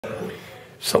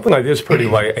Something like this, pretty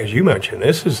like as you mentioned,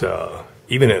 this is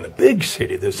even in a big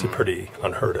city, this is pretty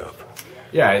unheard of.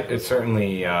 Yeah, it's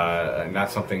certainly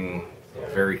not something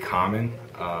very common.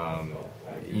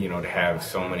 To have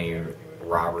so many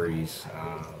robberies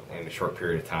in a short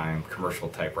period of time, commercial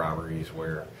type robberies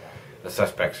where the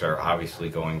suspects are obviously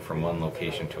going from one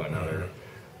location to another,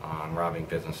 robbing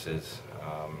businesses.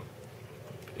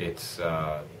 It's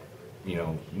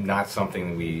not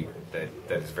something that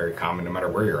is very common no matter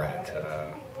where you're at.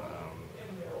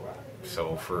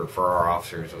 So for our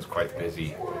officers, it was quite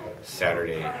busy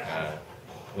Saturday,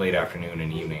 late afternoon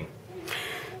and evening.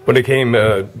 When it came,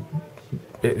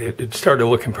 it started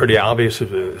looking pretty obvious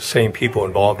of the same people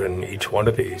involved in each one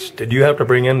of these. Did you have to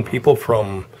bring in people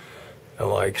from,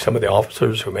 like some of the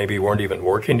officers who maybe weren't even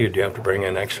working? Did you have to bring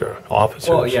in extra officers?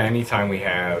 Well, yeah, anytime we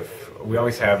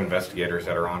always have investigators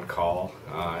that are on call.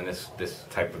 In this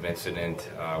type of incident,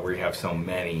 where you have so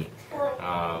many,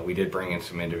 we did bring in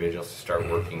some individuals to start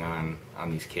working on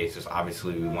these cases.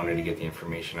 Obviously, we wanted to get the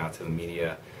information out to the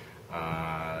media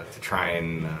to try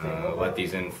and let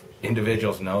these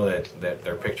individuals know that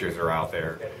their pictures are out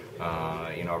there.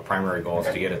 Our primary goal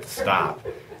is to get it to stop,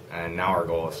 and now our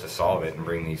goal is to solve it and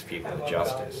bring these people to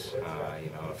justice.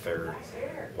 If they're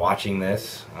watching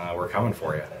this, we're coming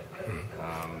for you.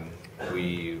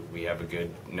 We have a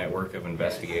good network of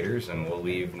investigators, and we'll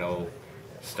leave no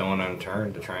stone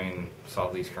unturned to try and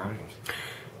solve these crimes.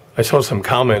 I saw some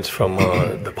comments from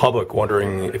the public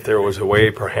wondering if there was a way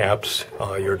perhaps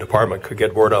your department could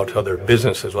get word out to other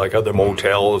businesses like other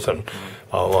motels and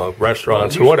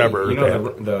restaurants or whatever.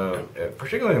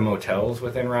 Particularly the motels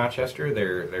within Rochester,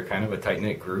 they're kind of a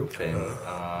tight-knit group, and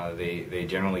they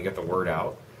generally get the word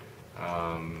out.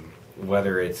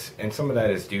 And some of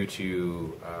that is due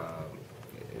to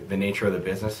the nature of the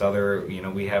business.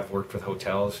 We have worked with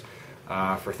hotels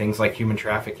for things like human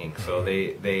trafficking, so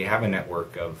they have a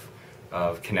network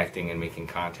of connecting and making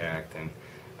contact. And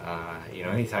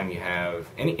anytime you have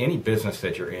any business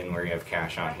that you're in where you have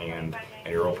cash on hand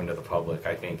and you're open to the public,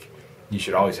 I think you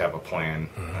should always have a plan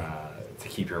to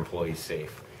keep your employees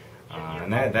safe.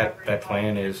 And that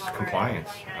plan is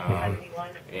compliance.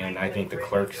 And I think the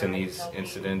clerks in these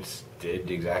incidents did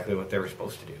exactly what they were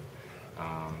supposed to do.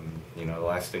 The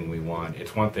last thing we want,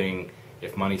 it's one thing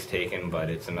if money's taken, but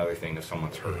it's another thing if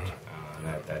someone's hurt.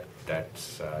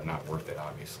 That's not worth it,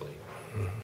 obviously.